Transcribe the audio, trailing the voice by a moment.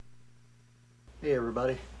Hey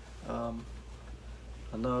everybody. I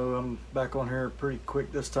know I'm back on here pretty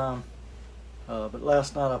quick this time, but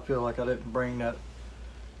last night I feel like I didn't bring that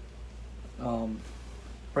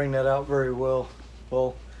out very well.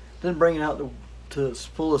 Well, didn't bring it out to its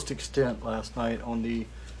fullest extent last night on the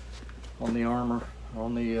armor,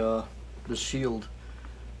 on the shield,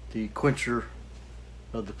 the quencher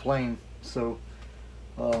of the flame. So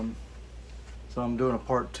I'm doing a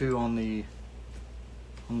part 2 on the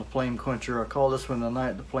flame quencher. I call this one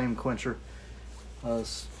tonight the flame quencher.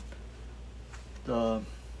 It's the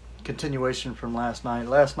continuation from last night.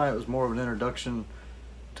 Last night was more of an introduction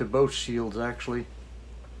to both shields actually,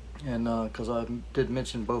 and because I did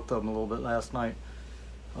mention both of them a little bit last night.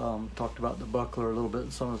 Talked about the buckler a little bit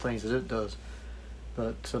and some of the things that it does.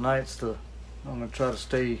 But tonight's I'm going to try to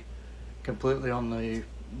stay completely on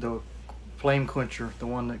the flame quencher, the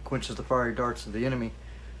one that quenches the fiery darts of the enemy.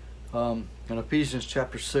 In Ephesians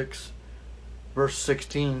chapter 6 verse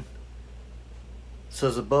 16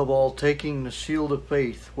 says, above all, taking the shield of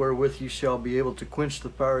faith, wherewith you shall be able to quench the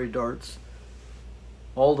fiery darts,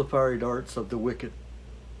 all the fiery darts of the wicked.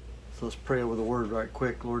 So let's pray over the word right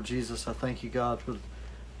quick. Lord Jesus, I thank you, God, for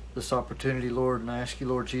this opportunity, Lord, and I ask you,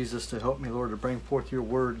 Lord Jesus, to help me, Lord, to bring forth your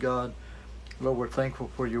word, God. Lord, we're thankful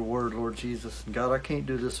for your word, Lord Jesus. And God, I can't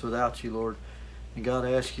do this without you, Lord. And God,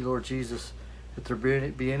 I ask you, Lord Jesus, if there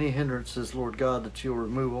be any hindrances, Lord God, that you'll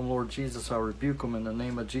remove them, Lord Jesus. I rebuke them in the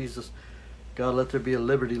name of Jesus. God, let there be a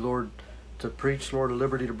liberty, Lord, to preach, Lord, a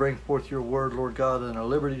liberty to bring forth your word, Lord God, and a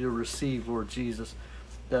liberty to receive, Lord Jesus.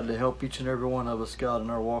 That to help each and every one of us, God, in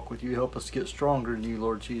our walk with you. Help us get stronger in you,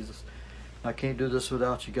 Lord Jesus. I can't do this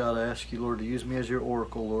without you, God. I ask you, Lord, to use me as your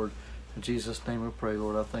oracle, Lord. In Jesus' name we pray,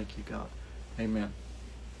 Lord. I thank you, God. Amen.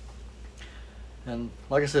 And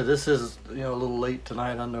like I said, this is a little late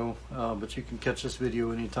tonight, I know, but you can catch this video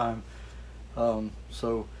anytime. But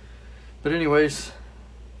anyways,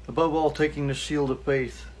 above all, taking the shield of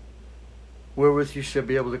faith, wherewith you shall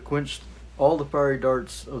be able to quench all the fiery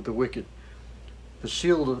darts of the wicked. The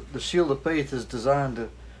shield of faith is designed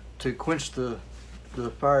to quench the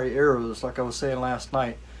fiery arrows, like I was saying last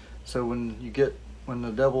night. So when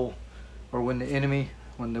the devil, or when the enemy,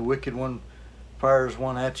 when the wicked one fires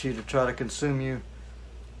one at you to try to consume you,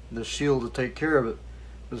 the shield to take care of it.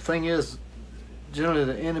 But the thing is, generally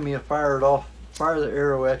the enemy will fire the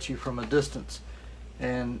arrow at you from a distance,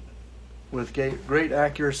 and with great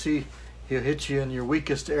accuracy he'll hit you in your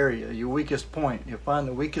weakest area, your weakest point. You'll find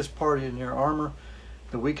the weakest part in your armor,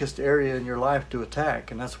 the weakest area in your life to attack,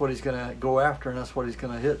 and that's what he's going to go after, and that's what he's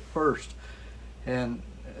going to hit first. And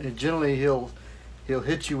generally he'll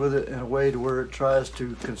hit you with it in a way to where it tries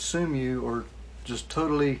to consume you, or just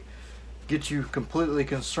totally get you completely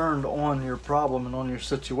concerned on your problem and on your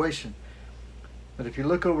situation. But if you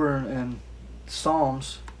look over in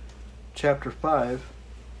Psalms chapter 5,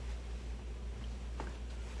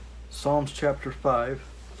 I'll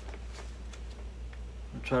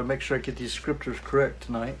try to make sure I get these scriptures correct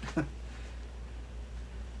tonight.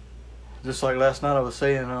 Just like last night I was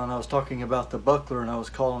saying, and I was talking about the buckler, and I was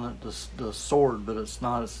calling it the sword, but it's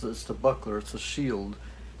not. It's the buckler. It's a shield.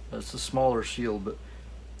 It's a smaller shield. But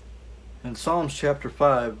in Psalms chapter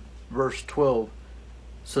 5, verse 12,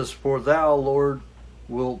 says, for thou, Lord,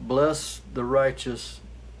 wilt bless the righteous.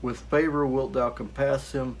 With favor wilt thou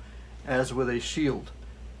compass him as with a shield.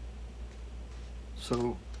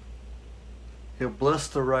 So he'll bless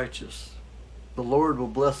the righteous. The Lord will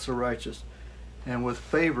bless the righteous. And with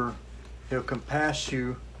favor, he'll compass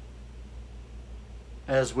you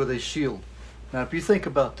as with a shield. Now, if you think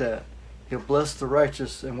about that, he'll bless the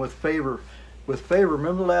righteous, and with favor,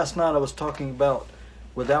 remember last night I was talking about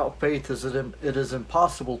without faith it is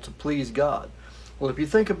impossible to please God. Well, if you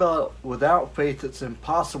think about without faith, it's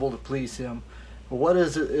impossible to please him. Well, what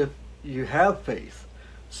is it if you have faith?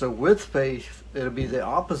 So with faith, it'll be the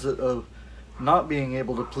opposite of not being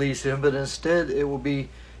able to please him, but instead it will be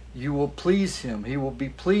you will please him. He will be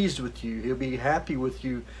pleased with you. He'll be happy with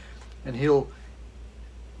you, and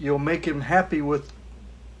you'll make him happy with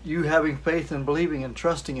you having faith and believing and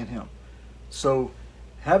trusting in him. So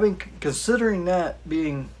considering that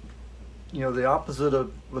being the opposite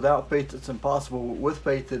of without faith it's impossible, with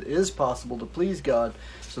faith it is possible to please God.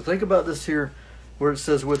 So think about this here where it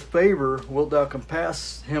says, with favor wilt thou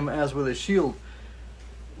compass him as with a shield.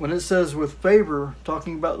 When it says with favor,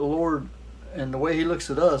 talking about the Lord and the way he looks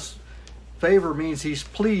at us, favor means he's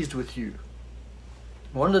pleased with you.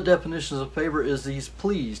 One of the definitions of favor is he's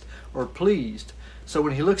pleased or pleased. So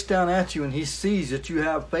when he looks down at you and he sees that you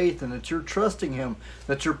have faith and that you're trusting him,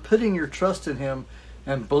 that you're putting your trust in him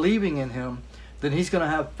and believing in him, then he's going to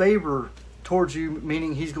have favor towards you,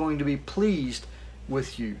 meaning he's going to be pleased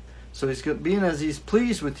with you. So being as he's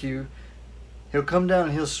pleased with you, he'll come down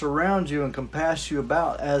and he'll surround you and compass you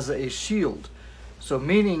about as a shield. So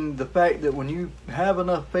meaning the fact that when you have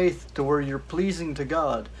enough faith to where you're pleasing to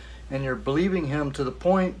God and you're believing him to the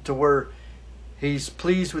point to where he's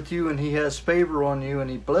pleased with you and he has favor on you and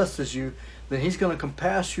he blesses you, then he's going to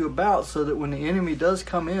compass you about so that when the enemy does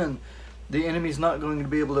come in, the enemy's not going to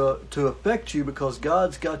be able to affect you, because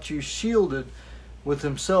God's got you shielded with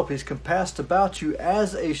himself. He's compassed about you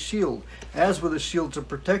as a shield, as with a shield, to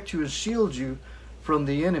protect you and shield you from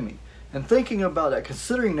the enemy. And thinking about that,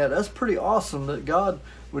 considering that, that's pretty awesome that God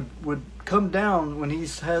would come down when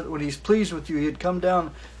he's pleased with you. He'd come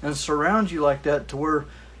down and surround you like that to where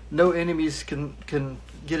no enemies can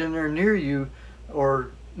get in there near you,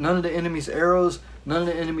 or none of the enemy's arrows, none of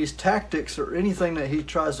the enemy's tactics, or anything that he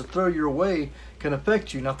tries to throw your way can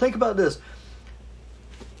affect you. Now think about this.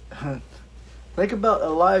 Think about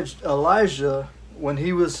Elijah when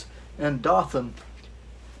he was in Dothan,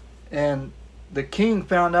 and the king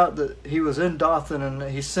found out that he was in Dothan, and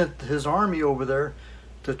he sent his army over there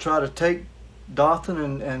to try to take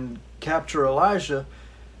Dothan and capture Elijah.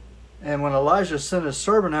 And when Elijah sent his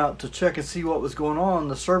servant out to check and see what was going on,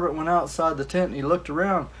 the servant went outside the tent and he looked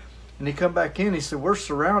around, and he come back in. He said, "We're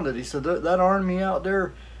surrounded." He said, "That army out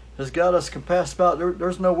there has got us compassed about.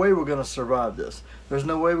 There's no way we're going to survive this. There's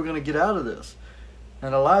no way we're going to get out of this."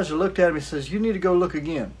 And Elijah looked at him. He says, "You need to go look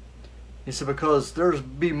again." He said, "Because there's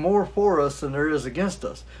be more for us than there is against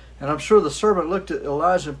us." And I'm sure the servant looked at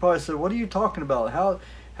Elijah and probably said, "What are you talking about?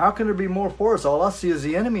 How can there be more for us? All I see is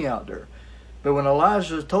the enemy out there." But when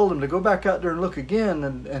Elijah told him to go back out there and look again,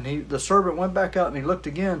 and the servant went back out and he looked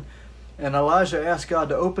again, and Elijah asked God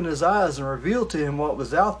to open his eyes and reveal to him what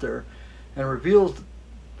was out there, and reveal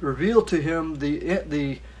to him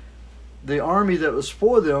the army that was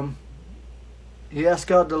for them. He asked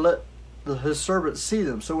God to let his servant see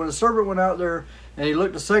them. So when the servant went out there and he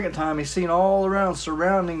looked the second time, he seen all around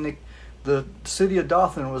surrounding the city of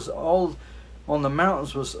Dothan, was all on the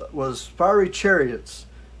mountains was fiery chariots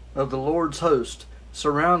of the Lord's host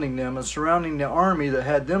surrounding them and surrounding the army that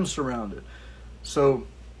had them surrounded. So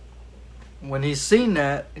when he seen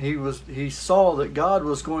that, he saw that God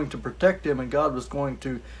was going to protect them, and God was going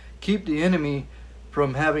to keep the enemy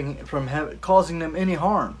from causing them any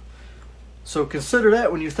harm. So consider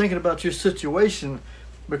that when you're thinking about your situation,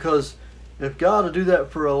 because if God will do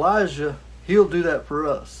that for Elijah, he'll do that for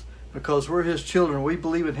us, because we're his children. We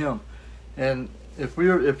believe in him. And if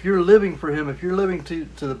you're living for him, if you're living to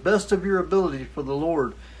the best of your ability for the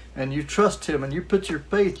Lord, and you trust him and you put your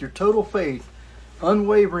faith, your total faith,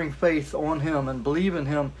 unwavering faith on him, and believe in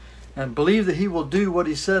him, and believe that he will do what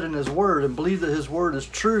he said in his word, and believe that his word is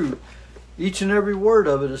true, each and every word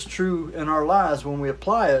of it is true in our lives when we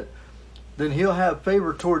apply it, then he'll have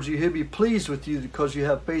favor towards you. He'll be pleased with you because you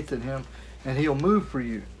have faith in him, and he'll move for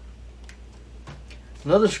you.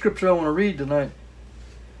 Another scripture I want to read tonight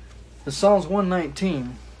is Psalms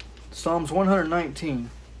 119. Psalms 119.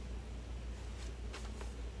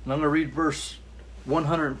 And I'm going to read verse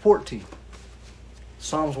 114.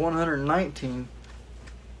 Psalms 119,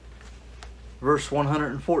 verse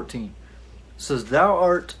 114. It says, "Thou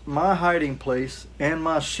art my hiding place and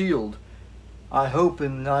my shield. I hope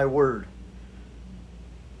in thy word."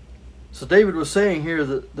 So David was saying here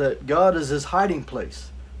that God is his hiding place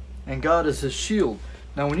and God is his shield.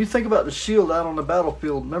 Now when you think about the shield out on the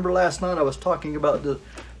battlefield, remember last night I was talking about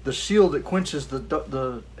the shield that quenches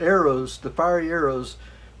the arrows, the fiery arrows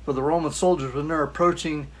for the Roman soldiers when they're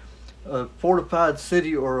approaching a fortified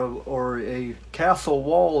city or a castle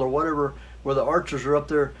wall or whatever, where the archers are up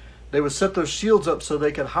there. They would set those shields up so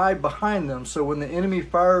they could hide behind them. So when the enemy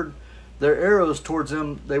fired their arrows towards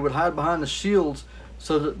them, they would hide behind the shields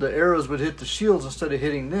so that the arrows would hit the shields instead of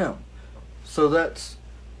hitting them. So that's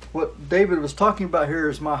what David was talking about here,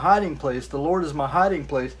 is my hiding place. The Lord is my hiding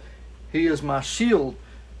place. He is my shield.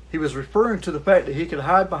 He was referring to the fact that he could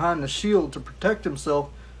hide behind the shield to protect himself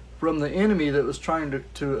from the enemy that was trying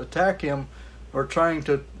to attack him, or trying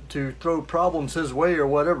to throw problems his way or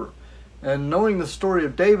whatever. And knowing the story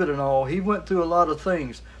of David and all, he went through a lot of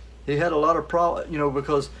things. He had a lot of problems,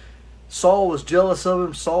 because Saul was jealous of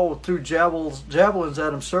him. Saul threw javelins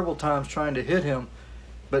at him several times trying to hit him,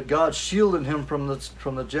 but God shielded him from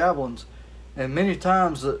the javelins. And many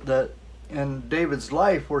times that in David's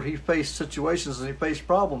life where he faced situations and he faced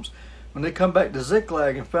problems, when they come back to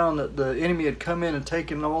Ziklag and found that the enemy had come in and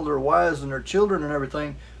taken all their wives and their children and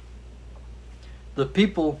everything, the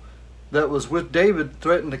people that was with David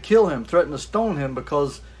threatened to kill him, threatened to stone him,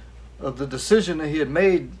 because of the decision that he had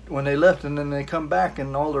made when they left. And then they come back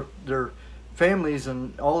and all their families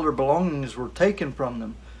and all their belongings were taken from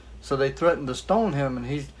them. So they threatened to stone him, and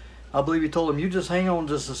I believe he told him, "You just hang on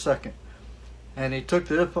just a second." And he took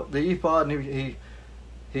the ephod and he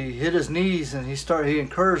hit his knees and he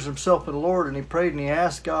encouraged himself in the Lord, and he prayed and he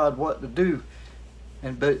asked God what to do.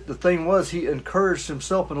 But the thing was, he encouraged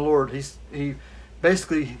himself in the Lord. He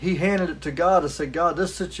basically handed it to God and said, "God,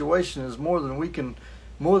 this situation is more than we can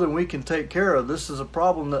take care of. This is a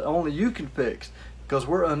problem that only you can fix, because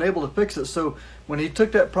we're unable to fix it." So when he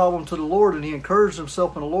took that problem to the Lord and he encouraged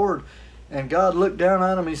himself in the Lord, and God looked down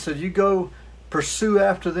at him, he said, "You go pursue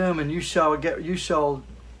after them, and you shall get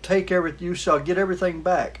everything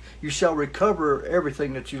back. You shall recover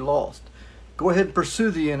everything that you lost. Go ahead and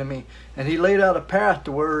pursue the enemy." And he laid out a path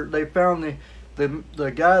to where they found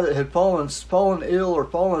the guy that had fallen ill or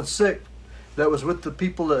fallen sick, that was with the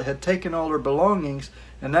people that had taken all their belongings,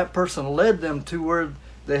 and that person led them to where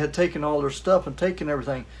they had taken all their stuff and taken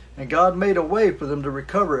everything, and God made a way for them to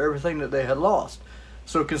recover everything that they had lost.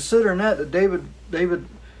 So considering that David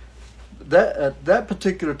that at that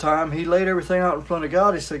particular time, he laid everything out in front of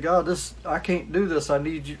God. He said, "God, I can't do this. I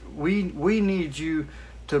need you. We need you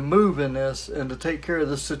to move in this and to take care of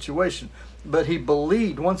this situation." But he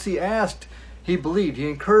believed. Once he asked, he believed. He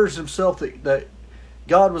encouraged himself that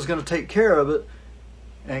God was going to take care of it,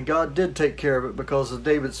 and God did take care of it because of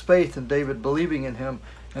David's faith and David believing in him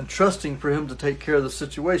and trusting for him to take care of the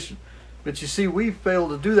situation. But you see, we fail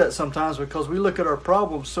to do that sometimes because we look at our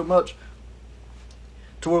problems so much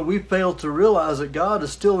to where we fail to realize that God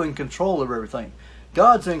is still in control of everything.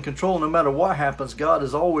 God's in control no matter what happens. God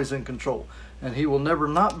is always in control, and he will never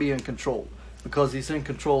not be in control because he's in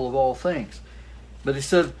control of all things. But he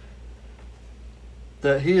said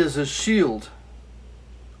that he is his shield.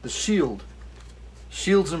 The shield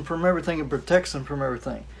shields him from everything and protects him from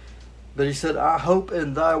everything. But he said, "I hope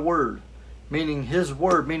in thy word," meaning his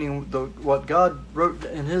word, meaning what God wrote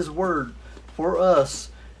in his word for us.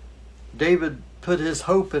 David put his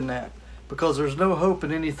hope in that, because there's no hope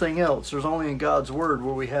in anything else. There's only in God's word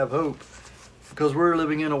where we have hope, because we're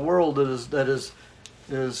living in a world that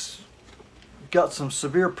is got some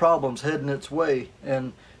severe problems heading its way,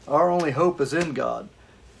 and our only hope is in God.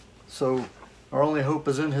 So our only hope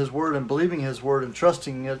is in his word and believing his word and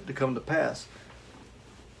trusting it to come to pass.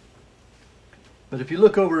 But if you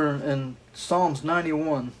look over in Psalms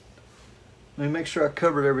 91, let me make sure I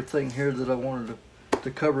covered everything here that I wanted to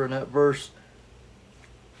cover in that verse.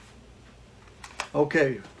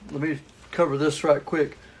 Okay, let me cover this right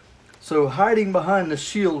quick. So hiding behind the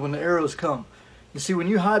shield when the arrows come. You see, when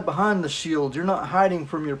you hide behind the shield, you're not hiding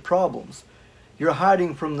from your problems. You're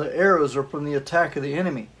hiding from the arrows or from the attack of the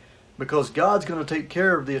enemy. Because God's going to take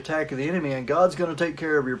care of the attack of the enemy, and God's going to take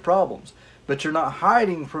care of your problems. But you're not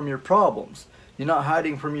hiding from your problems. You're not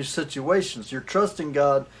hiding from your situations. You're trusting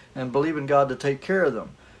God and believing God to take care of them.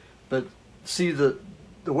 But see, the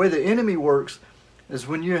way the enemy works is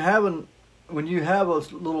when you have a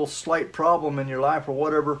little slight problem in your life or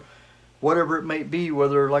whatever it may be,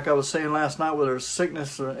 whether, like I was saying last night, whether it's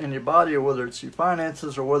sickness in your body, or whether it's your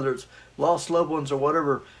finances, or whether it's lost loved ones, or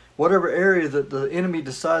whatever area that the enemy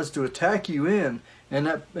decides to attack you in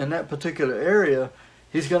that particular area,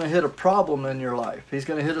 he's going to hit a problem in your life. He's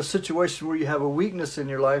going to hit a situation where you have a weakness in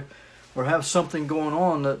your life, or have something going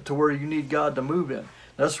on to where you need God to move in.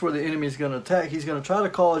 That's where the enemy is going to attack. He's going to try to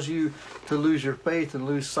cause you to lose your faith and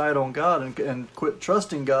lose sight on God and quit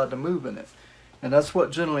trusting God to move in it. And that's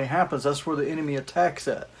what generally happens. That's where the enemy attacks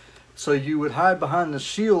at. So you would hide behind the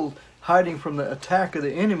shield, hiding from the attack of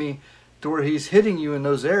the enemy, to where he's hitting you in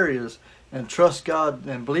those areas, and trust God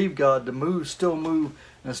and believe God to move,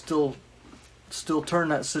 and still turn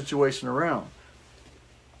that situation around.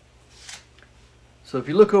 So if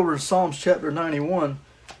you look over in Psalms chapter 91,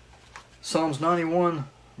 Psalms 91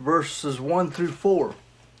 verses 1 through 4.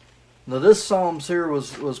 Now this Psalms here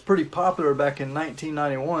was pretty popular back in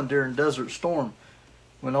 1991 during Desert Storm,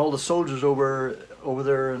 when all the soldiers over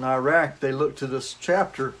there in Iraq, they looked to this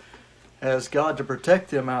chapter as God to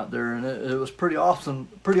protect them out there, and it was pretty awesome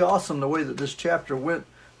the way that this chapter went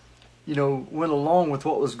along with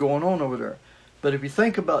what was going on over there. But if you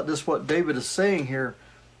think about this, what David is saying here,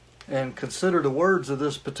 and consider the words of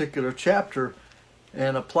this particular chapter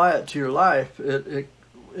and apply it to your life,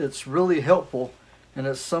 it's really helpful, and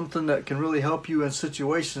it's something that can really help you in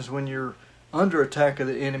situations when you're under attack of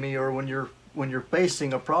the enemy, or when you're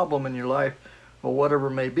facing a problem in your life, or whatever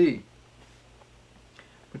it may be.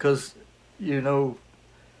 Because God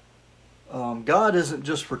isn't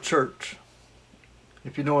just for church,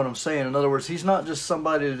 if you know what I'm saying. In other words, he's not just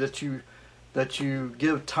somebody that you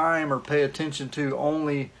give time or pay attention to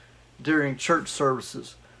only during church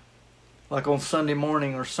services, like on Sunday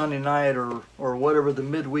morning or Sunday night or whatever the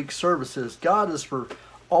midweek service is. God is for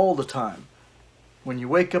all the time. when you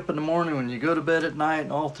wake up in the morning, when you go to bed at night,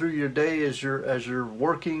 and all through your day as you're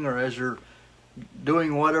working or as you're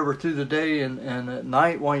doing whatever through the day, and at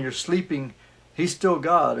night while you're sleeping, He's still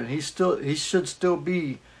God, and He should still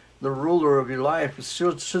be the ruler of your life. It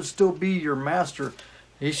should still be your master.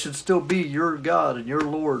 He should still be your God and your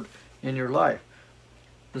Lord in your life.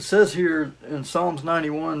 It says here in Psalms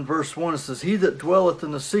 91 verse 1, it says, "He that dwelleth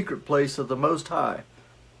in the secret place of the Most High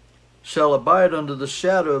shall abide under the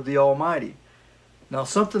shadow of the Almighty." Now,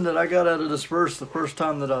 something that I got out of this verse the first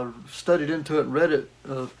time that I studied into it and read it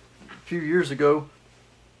a few years ago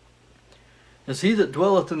is, "He that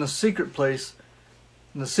dwelleth in the secret place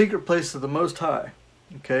of the Most High."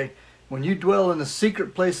 Okay, when you dwell in the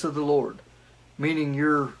secret place of the Lord, meaning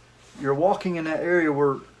you're walking in that area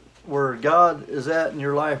where God is at in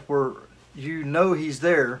your life, where you know He's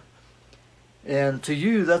there, and to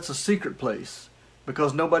you that's a secret place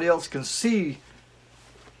because nobody else can see.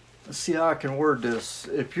 Let's see how I can word this.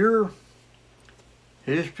 If you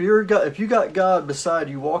got God beside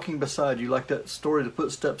you, walking beside you, like that story, the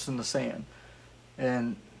footsteps in the sand,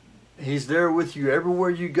 and He's there with you everywhere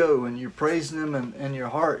you go, and you're praising Him in your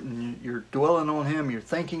heart, and you're dwelling on Him, you're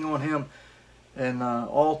thinking on Him, and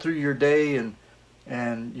all through your day,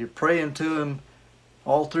 and you're praying to Him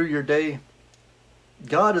all through your day.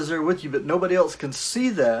 God is there with you, but nobody else can see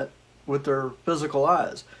that with their physical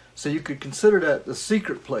eyes. So you could consider that the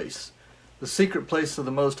secret place of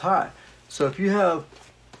the Most High. So if you have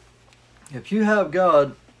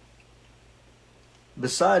God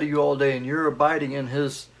beside you all day and you're abiding in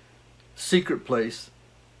His secret place,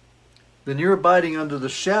 then you're abiding under the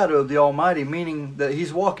shadow of the Almighty, meaning that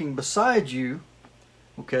He's walking beside you.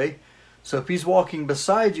 Okay, so if He's walking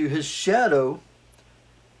beside you, His shadow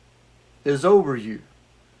is over you.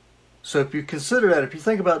 So if you consider that, if you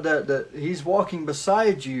think about that He's walking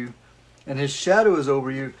beside you and His shadow is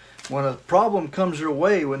over you, when a problem comes your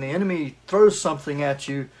way, when the enemy throws something at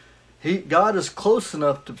you, God is close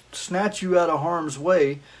enough to snatch you out of harm's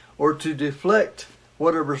way or to deflect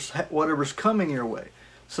whatever's coming your way.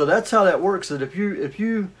 So that's how that works. That if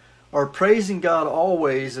you are praising God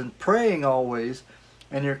always and praying always,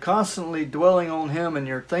 and you're constantly dwelling on Him and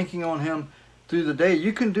you're thinking on Him through the day,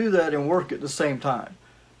 you can do that and work at the same time.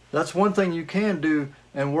 That's one thing you can do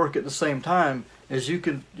and work at the same time, is you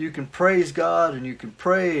can praise God and you can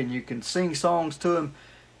pray and you can sing songs to Him,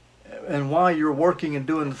 and while you're working and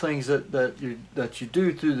doing the things that you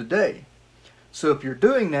do through the day. So if you're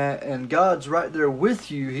doing that and God's right there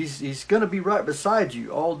with you, He's going to be right beside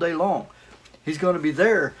you all day long. He's going to be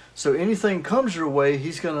there. So anything comes your way,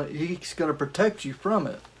 He's going to protect you from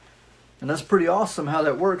it. And that's pretty awesome how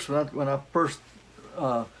that works.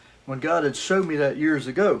 When God had showed me that years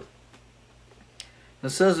ago. It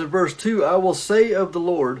says in verse 2, "I will say of the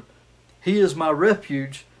Lord, He is my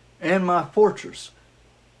refuge and my fortress,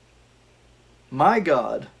 my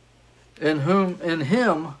God, in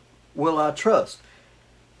Him will I trust."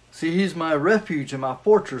 See, He's my refuge and my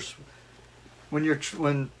fortress.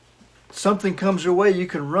 When something comes your way, you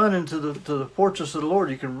can run into the fortress of the Lord.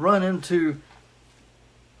 You can run into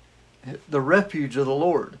the refuge of the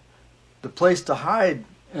Lord, the place to hide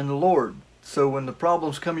in the Lord. So when the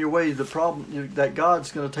problems come your way, that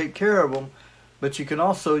God's going to take care of them. But you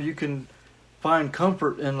can find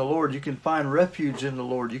comfort in the Lord. You can find refuge in the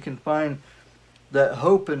Lord. You can find that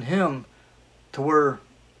hope in Him, to where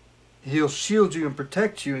He'll shield you and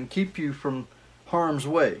protect you and keep you from harm's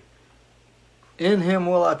way. In Him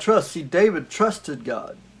will I trust. See, David trusted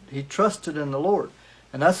God. He trusted in the Lord.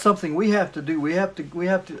 And that's something we have to do. We have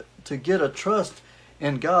to get a trust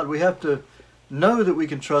in God. We have to know that we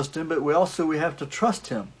can trust Him, but we have to trust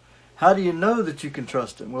Him. How do you know that you can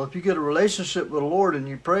trust Him? Well, if you get a relationship with the Lord and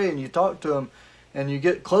you pray and you talk to Him and you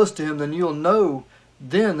get close to Him, then you'll know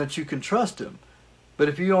then that you can trust Him. But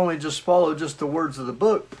if you only just follow just the words of the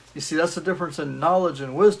book, you see, that's the difference in knowledge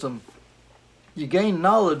and wisdom. You gain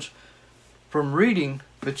knowledge from reading,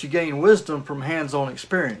 but you gain wisdom from hands-on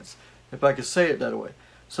experience, if I could say it that way.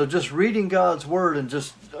 So just reading God's Word, and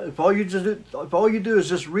if all you do is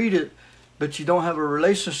just read it, but you don't have a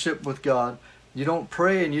relationship with God, you don't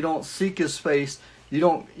pray and you don't seek His face, you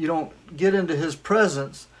don't get into His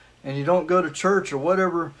presence, and you don't go to church or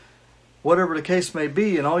whatever the case may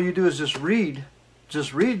be, and all you do is just read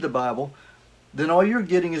the Bible, then all you're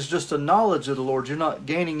getting is just a knowledge of the Lord. You're not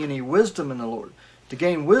gaining any wisdom in the Lord. To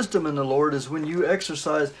gain wisdom in the Lord is when you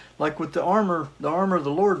exercise, like with the armor of the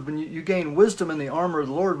Lord, when you gain wisdom in the armor of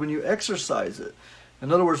the Lord when you exercise it. In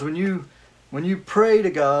other words, when you pray to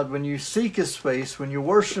God, when you seek His face, when you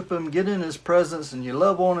worship Him, get in His presence, and you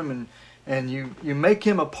love on Him, and you make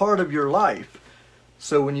Him a part of your life.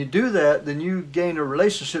 So when you do that, then you gain a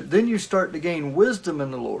relationship. Then you start to gain wisdom in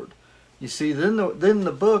the Lord. You see, then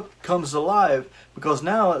the book comes alive, because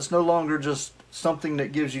now it's no longer just something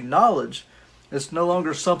that gives you knowledge. It's no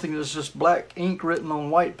longer something that's just black ink written on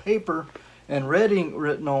white paper and red ink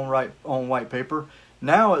written on white paper.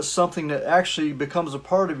 Now it's something that actually becomes a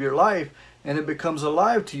part of your life, and it becomes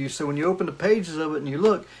alive to you. So when you open the pages of it and you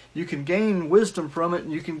look, you can gain wisdom from it,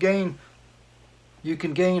 and you can gain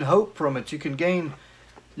hope from it. You can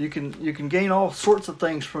gain all sorts of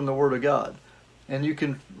things from the Word of God, and you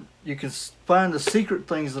can find the secret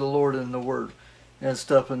things of the Lord in the Word and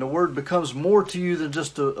stuff. And the Word becomes more to you than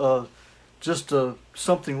just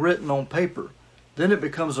something written on paper. Then it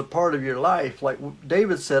becomes a part of your life. Like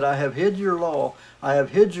David said, I have hid your law, I have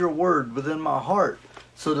hid your word within my heart,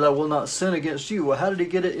 so that I will not sin against you. Well, how did he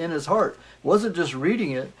get it in his heart? It wasn't just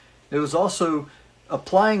reading it. It was also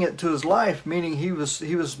applying it to his life, meaning he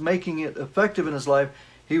was making it effective in his life.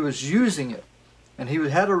 He was using it. And he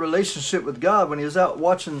had a relationship with God. When he was out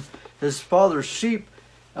watching his father's sheep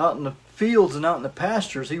out in the fields and out in the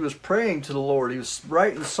pastures, he was praying to the Lord. He was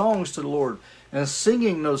writing songs to the Lord and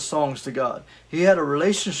singing those songs to God. He had a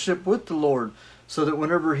relationship with the Lord, so that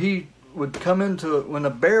whenever he would come when a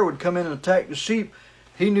bear would come in and attack the sheep,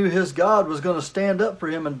 he knew his God was going to stand up for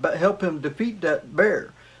him and help him defeat that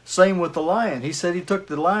bear. Same with the lion. He said he took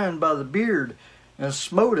the lion by the beard and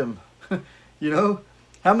smote him. You know,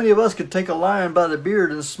 how many of us could take a lion by the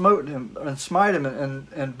beard and smite him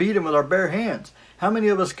and beat him with our bare hands? How many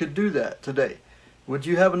of us could do that today? Would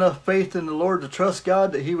you have enough faith in the Lord to trust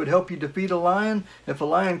God that he would help you defeat a lion? If a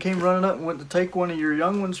lion came running up and went to take one of your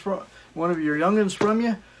youngins from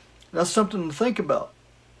you, that's something to think about.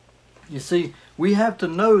 You see, we have to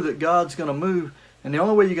know that God's going to move, and the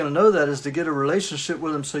only way you're going to know that is to get a relationship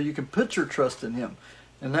with him, so you can put your trust in him.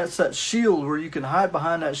 And that's that shield where you can hide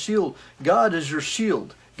behind that shield. God is your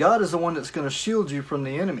shield. God is the one that's going to shield you from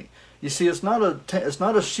the enemy. You see, it's not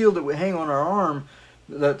a shield that we hang on our arm,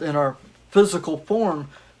 that in our physical form,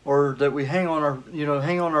 or that we hang on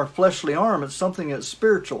our fleshly arm. It's something that's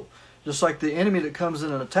spiritual. Just like the enemy that comes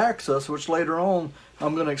in and attacks us, which later on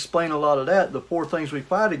I'm going to explain a lot of that. The 4 things we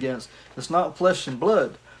fight against, it's not flesh and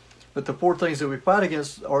blood, but the 4 things that we fight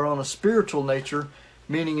against are on a spiritual nature,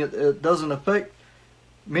 meaning it doesn't affect,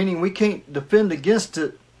 meaning we can't defend against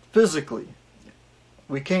it physically.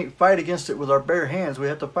 We can't fight against it with our bare hands. We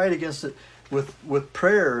have to fight against it with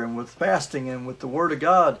prayer and with fasting and with the Word of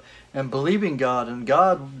God and believing God. And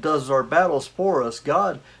God does our battles for us.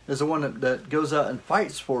 God is the one that goes out and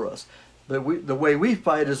fights for us. The way we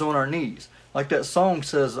fight is on our knees. Like that song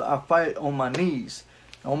says, I fight on my knees.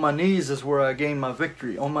 On my knees is where I gain my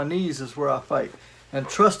victory. On my knees is where I fight. And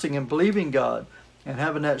trusting and believing God and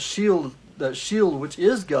having that shield which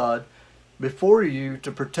is God before you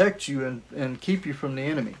to protect you and keep you from the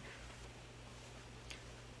enemy.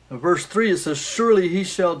 In verse 3 it says, surely he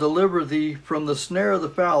shall deliver thee from the snare of the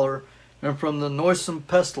fowler and from the noisome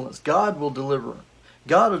pestilence. God will deliver.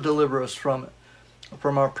 God will deliver us from it,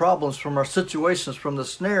 from our problems, from our situations, from the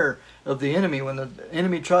snare of the enemy. When the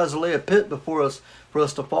enemy tries to lay a pit before us for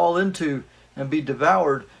us to fall into and be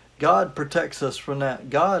devoured, God protects us from that.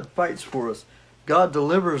 God fights for us. God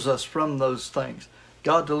delivers us from those things.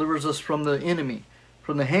 God delivers us from the enemy,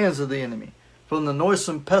 from the hands of the enemy, from the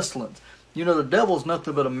noisome pestilence. You know, the devil's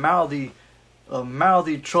nothing but a mouthy,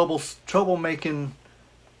 trouble-making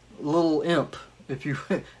little imp, if you,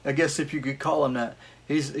 I guess if you could call him that.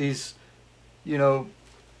 He's, you know,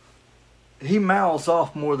 he mouths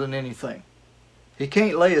off more than anything. He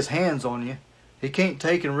can't lay his hands on you. He can't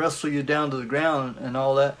take and wrestle you down to the ground and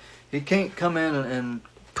all that. He can't come in and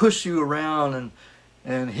push you around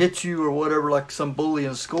and hit you or whatever like some bully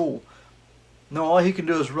in school. No, all he can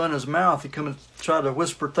do is run his mouth. He come and try to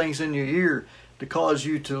whisper things in your ear to cause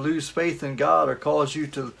you to lose faith in God or cause you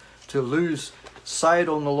to lose sight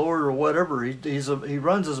on the Lord or whatever. He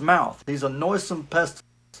runs his mouth. He's a noisome pestilence.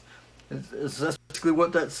 Is that basically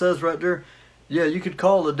what that says right there? Yeah, you could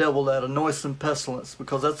call the devil that, a noisome pestilence,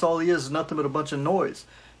 because that's all he is, nothing but a bunch of noise.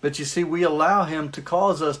 But you see, we allow him to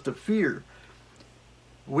cause us to fear.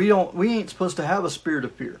 We ain't supposed to have a spirit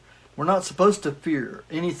of fear. We're not supposed to fear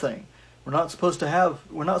anything. We're not supposed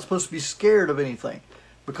to be scared of anything,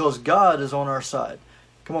 because God is on our side.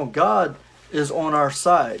 Come on, God is on our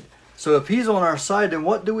side. So if he's on our side, then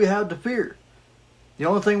what do we have to fear? The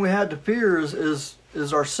only thing we have to fear is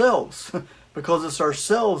ourselves, because it's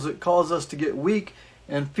ourselves that cause us to get weak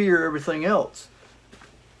and fear everything else.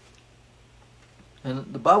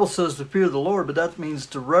 And the Bible says to fear the Lord, but that means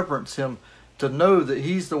to reverence him, to know that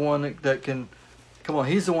he's the one that can, come on,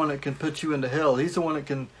 he's the one that can put you into hell. He's the one that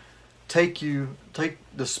can take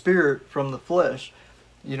the spirit from the flesh.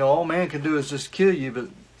 You know, all man can do is just kill you, but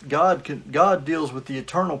God deals with the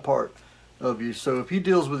eternal part of you. So if He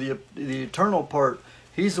deals with the eternal part,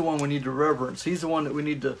 He's the one we need to reverence. He's the one that we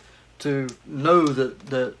need to know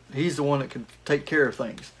that He's the one that can take care of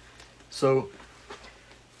things. So,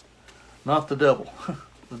 not the devil.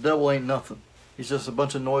 The devil ain't nothing. He's just a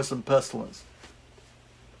bunch of noisome pestilence.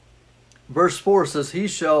 Verse 4 says, He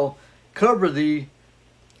shall cover thee,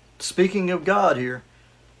 speaking of God here,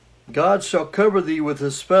 God shall cover thee with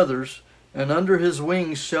His feathers, and under His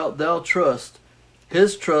wings shalt thou trust.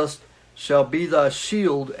 His trust shall be thy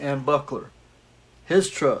shield and buckler. His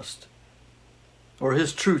trust, or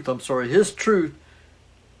His truth, His truth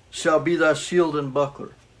shall be thy shield and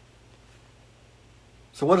buckler.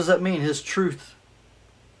 So what does that mean, His truth?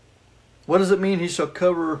 What does it mean He shall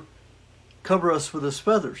cover us with His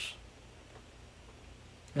feathers?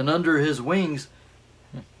 And under His wings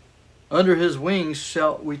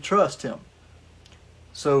shall we trust Him.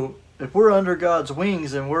 So if we're under God's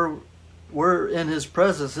wings and we're in His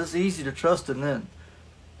presence, it's easy to trust Him then.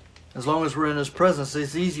 As long as we're in His presence,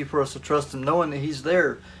 it's easy for us to trust Him, knowing that He's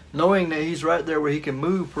there, knowing that He's right there where He can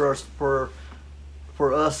move for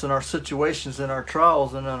us in our situations, in our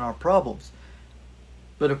trials, and in our problems.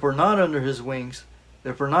 But if we're not under His wings,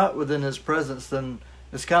 if we're not within His presence, then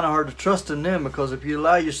it's kind of hard to trust Him then, because if you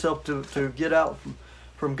allow yourself to get out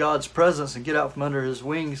from God's presence and get out from under His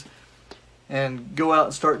wings and go out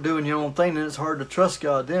and start doing your own thing, then it's hard to trust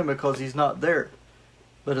God then, because He's not there.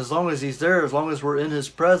 But as long as He's there, as long as we're in His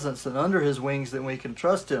presence and under His wings, then we can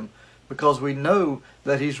trust Him, because we know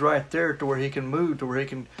that He's right there to where He can move, to where He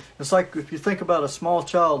can... It's like if you think about a small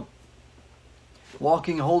child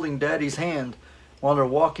walking, holding Daddy's hand while they're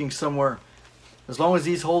walking somewhere. As long as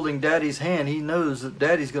he's holding Daddy's hand, he knows that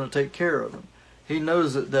Daddy's going to take care of him. He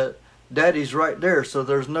knows that Daddy's right there, so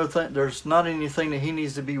there's not anything that he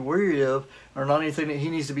needs to be weary of, or not anything that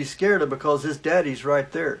he needs to be scared of, because his Daddy's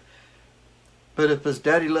right there. But if his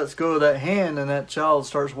Daddy lets go of that hand and that child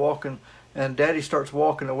starts walking, and Daddy starts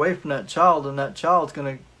walking away from that child, and that child's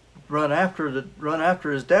going to run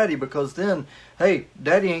after his Daddy, because then, hey,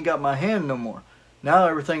 Daddy ain't got my hand no more. Now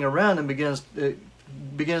everything around him begins to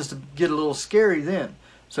get a little scary then.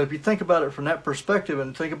 So if you think about it from that perspective,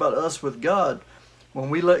 and think about us with God, when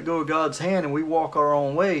we let go of God's hand and we walk our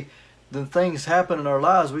own way, then things happen in our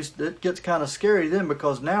lives. It gets kind of scary then,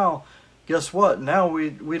 because now, guess what? Now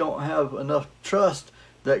we don't have enough trust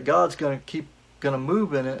that God's going to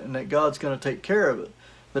move in it, and that God's going to take care of it.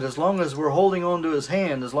 But as long as we're holding on to His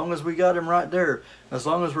hand, as long as we got Him right there, as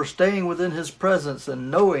long as we're staying within His presence and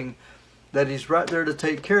knowing that He's right there to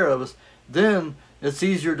take care of us, then it's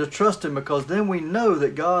easier to trust Him, because then we know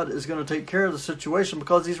that God is going to take care of the situation,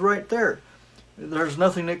 because He's right there. There's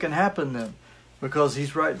nothing that can happen then, because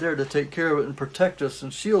He's right there to take care of it and protect us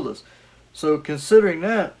and shield us. So considering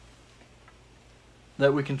that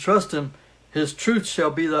we can trust Him, His truth shall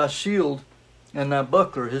be thy shield and thy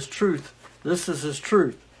buckler. His truth, this is His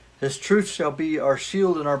truth. His truth shall be our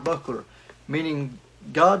shield and our buckler. Meaning,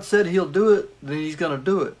 God said He'll do it, then He's going to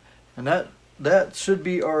do it. And that should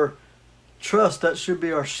be our trust. That should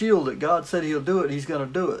be our shield, that God said He'll do it, He's going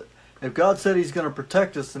to do it. If God said He's going to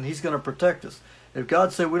protect us, then He's going to protect us. If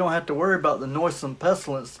God said we don't have to worry about the noisome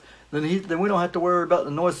pestilence, then we don't have to worry about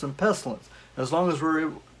the noisome pestilence. As long as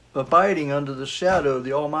we're abiding under the shadow of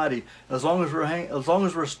the Almighty, as long as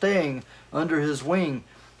we're staying under His wing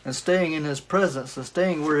and staying in His presence and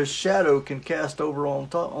staying where His shadow can cast over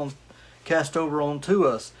onto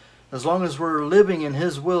us, as long as we're living in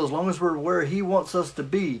His will, as long as we're where He wants us to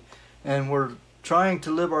be, and we're trying to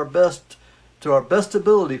live our best to our best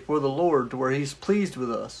ability for the Lord, to where He's pleased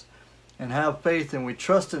with us, and have faith, and we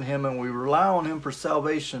trust in Him, and we rely on Him for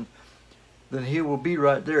salvation, then He will be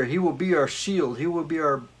right there. He will be our shield. He will be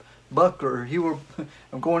our buckler.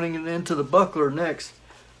 I'm going into the buckler next,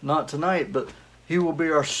 not tonight, but He will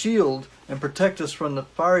be our shield and protect us from the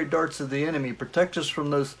fiery darts of the enemy, protect us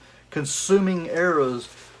from those consuming arrows,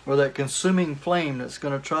 or that consuming flame that's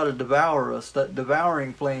going to try to devour us, that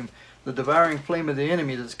devouring flame, the devouring flame of the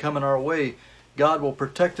enemy that's coming our way. God will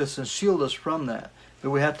protect us and shield us from that. But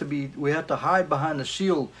we have to hide behind the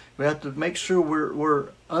shield. We have to make sure we're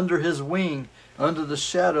under His wing, under the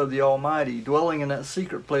shadow of the Almighty, dwelling in that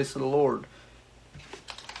secret place of the Lord,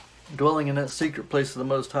 dwelling in that secret place of the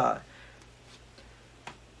Most High.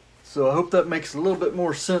 So I hope that makes a little bit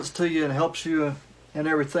more sense to you and helps you and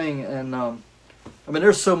everything. And I mean,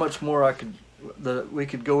 there's so much more that we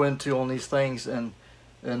could go into on these things and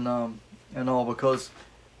all, because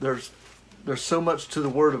there's so much to the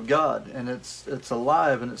Word of God, and it's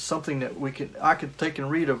alive, and it's something that I could take and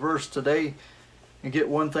read a verse today, and get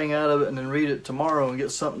one thing out of it and then read it tomorrow and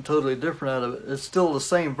get something totally different out of it. It's still the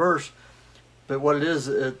same verse, but what it is,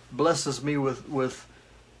 it blesses me with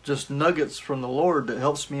just nuggets from the Lord that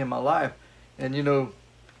helps me in my life. And you know,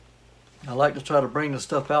 I like to try to bring the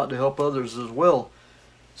stuff out to help others as well.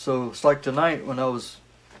 So it's like tonight when I was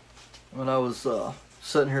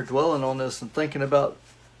sitting here dwelling on this and thinking about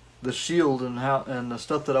the shield and the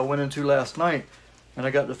stuff that I went into last night, and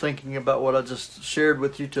I got to thinking about what I just shared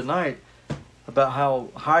with you tonight about how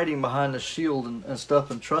hiding behind the shield and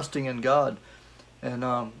stuff and trusting in God, and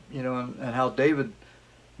you know, and how David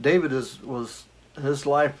was his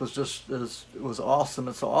life was just was awesome.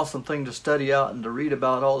 It's an awesome thing to study out and to read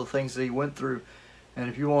about all the things that he went through. And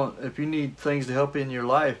if you need things to help you in your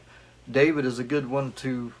life, David is a good one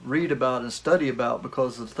to read about and study about,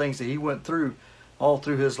 because of the things that he went through all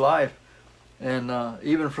through his life, and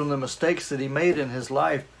even from the mistakes that he made in his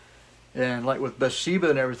life, and like with Bathsheba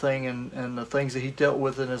and everything, and the things that he dealt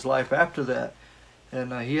with in his life after that.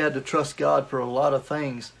 And he had to trust God for a lot of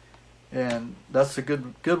things, and that's a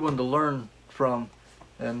good one to learn from.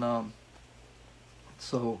 And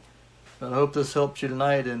so I hope this helps you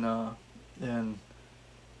tonight. And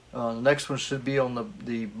the next one should be on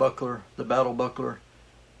the buckler, the battle buckler.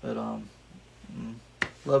 But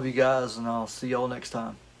love you guys, and I'll see y'all next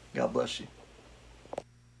time. God bless you.